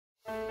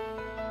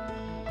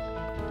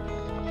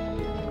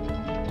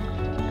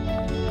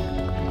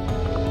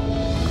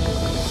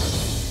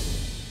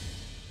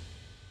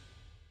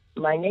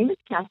My name is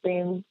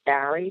Kathleen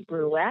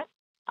Bruyette.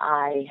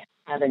 I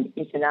have an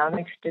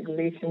economics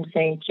degree from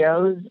St.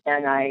 Joe's,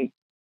 and I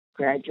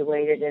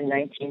graduated in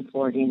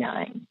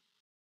 1949.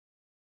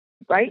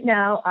 Right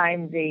now,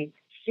 I'm the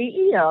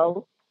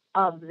CEO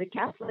of the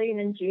Kathleen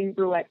and Gene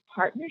Bruyette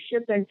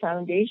Partnership and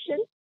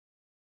Foundation.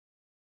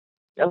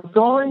 So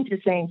going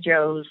to St.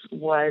 Joe's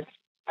was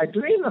a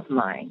dream of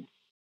mine.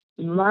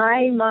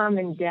 My mom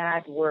and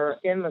dad were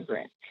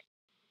immigrants.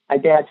 My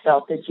dad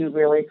felt that you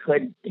really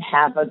could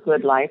have a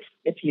good life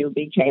if you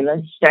became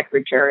a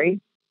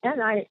secretary.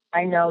 And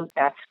I know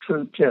that's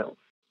true too.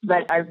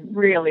 But I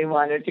really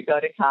wanted to go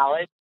to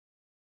college.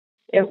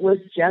 It was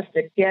just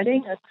that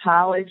getting a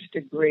college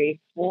degree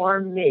for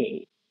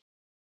me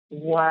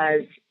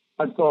was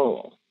a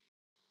goal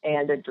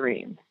and a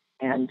dream.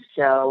 And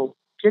so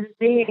just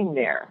being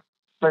there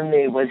for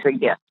me was a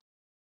gift.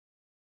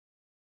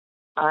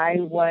 I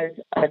was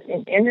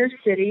an inner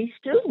city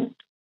student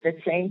that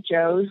St.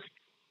 Joe's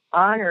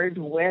honored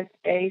with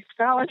a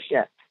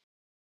scholarship.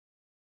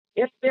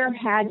 If there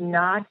had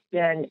not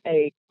been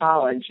a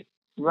college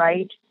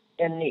right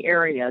in the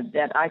area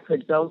that I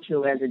could go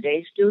to as a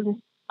day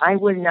student, I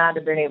would not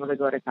have been able to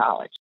go to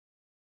college.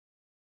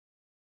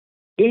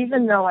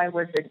 Even though I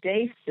was a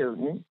day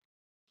student,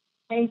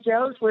 St.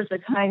 Joe's was the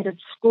kind of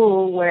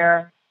school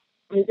where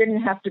you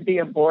didn't have to be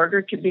a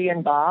boarder to be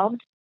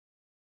involved.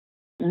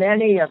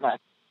 Many of us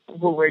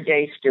who were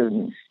day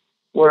students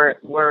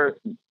were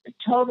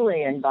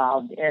totally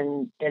involved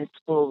in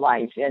school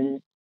life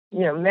in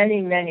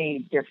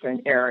many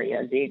different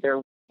areas, either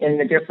in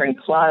the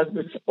different clubs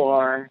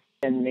or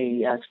in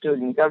the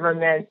student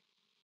government.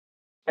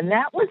 And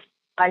that was,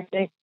 I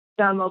think,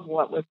 some of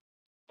what was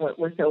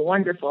so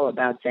wonderful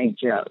about St.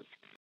 Joe's.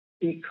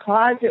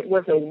 Because it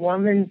was a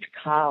women's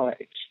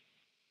college,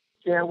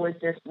 there was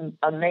this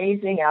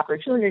amazing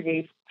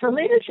opportunity for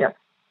leadership.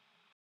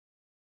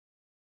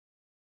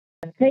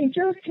 St.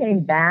 Joe's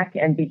came back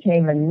and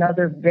became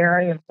another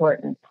very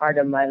important part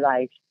of my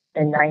life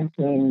in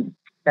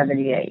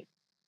 1978.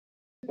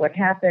 What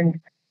happened,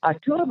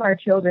 two of our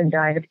children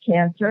died of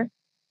cancer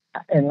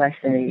in less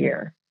than a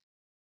year.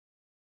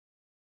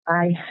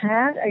 I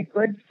had a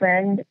good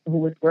friend who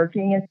was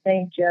working at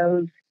St.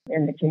 Joe's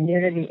in the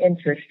community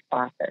interest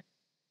office.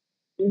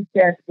 He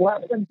said,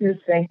 "What would you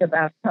think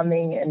about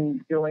coming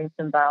and doing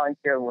some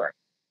volunteer work?"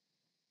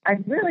 I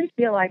really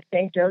feel like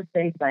St. Joe's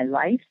saved my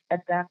life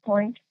at that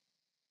point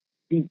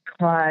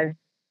because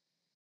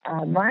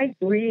my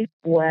grief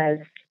was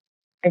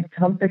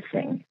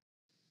encompassing.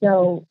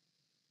 So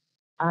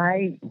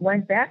I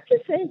went back to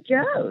St.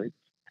 Joe's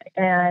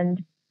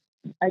and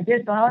I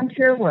did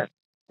volunteer work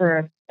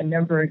for a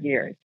number of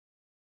years.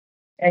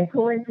 And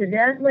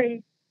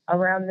coincidentally,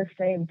 around the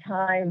same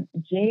time,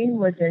 Gene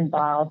was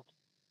involved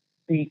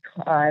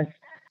because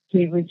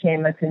he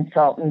became a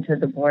consultant to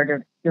the board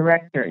of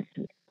directors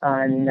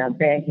on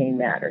banking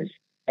matters.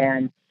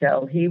 And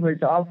so he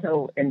was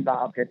also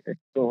involved at the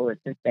school at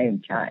the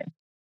same time.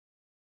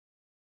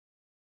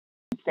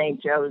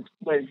 St. Joe's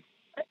was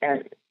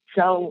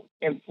so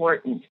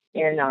important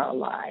in our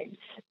lives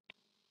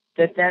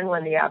that then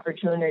when the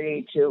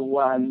opportunity to,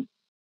 when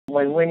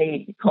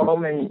Winnie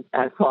Coleman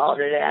called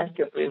and asked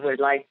if we would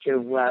like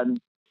to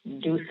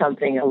do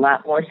something a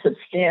lot more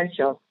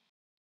substantial,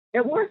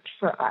 it worked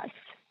for us.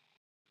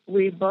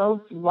 We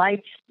both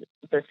liked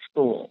the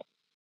school.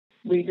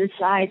 We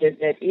decided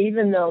that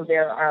even though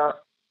there are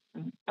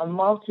a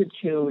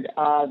multitude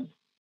of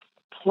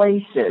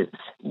places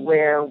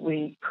where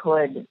we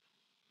could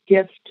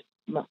gift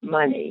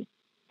money,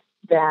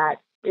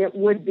 that it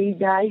would be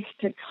nice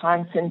to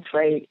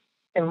concentrate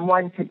in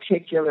one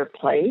particular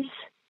place,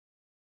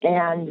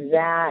 and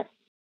that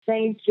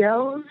St.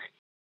 Joe's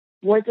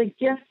was a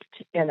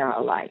gift in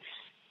our life.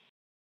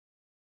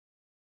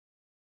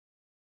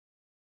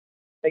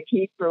 The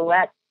Keith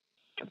Bruyette,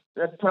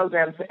 the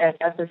program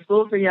at the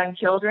School for Young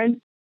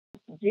Children,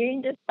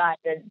 Gene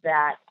decided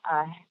that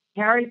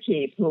Harry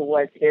Keith, who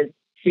was his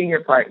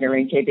senior partner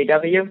in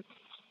KBW,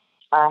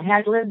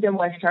 had lived in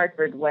West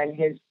Hartford when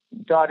his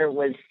daughter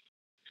was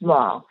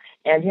small,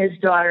 and his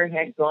daughter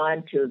had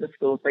gone to the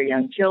School for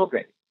Young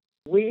Children.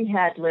 We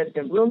had lived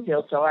in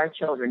Bloomfield, so our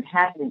children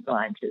hadn't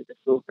gone to the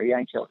School for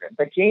Young Children.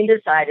 But Gene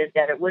decided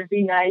that it would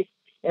be nice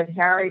if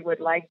Harry would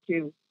like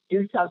to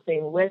do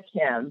something with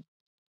him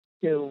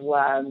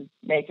to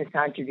make a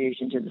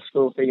contribution to the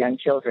School for Young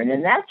Children.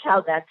 And that's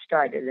how that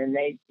started. And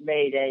they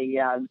made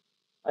a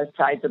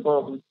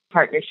sizable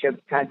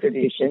partnership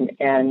contribution,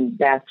 and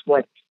that's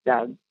what's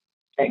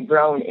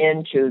grown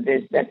into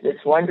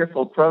this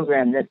wonderful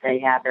program that they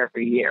have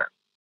every year.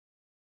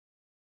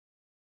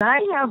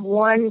 I have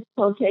one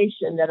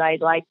quotation that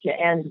I'd like to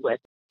end with.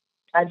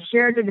 I've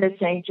shared it at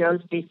St.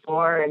 Joe's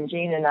before, and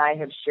Gene and I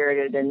have shared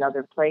it in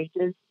other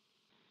places.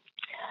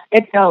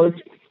 It goes,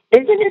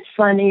 "Isn't it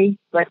funny,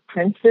 but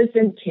princes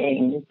and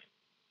kings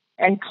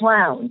and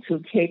clowns who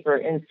caper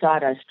in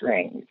sawdust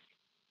rings,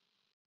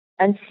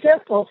 and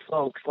simple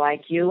folks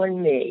like you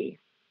and me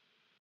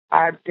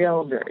are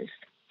builders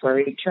for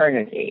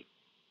eternity.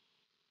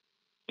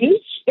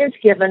 Each is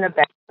given a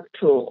bag of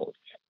tools,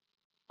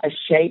 a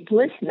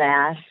shapeless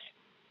mass,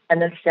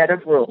 and a set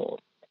of rules.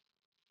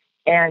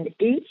 And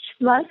each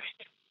must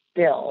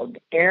build,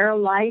 ere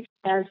life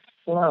has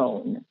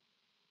flown,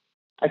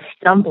 a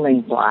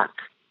stumbling block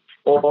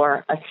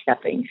or a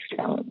stepping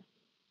stone.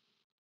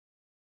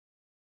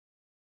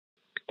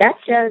 That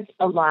says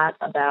a lot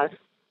about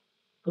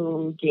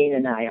who Gene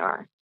and I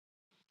are.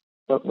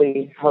 But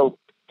we hope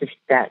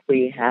that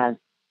we have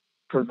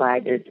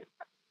provided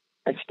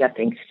a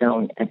stepping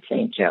stone at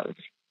St. Joe's.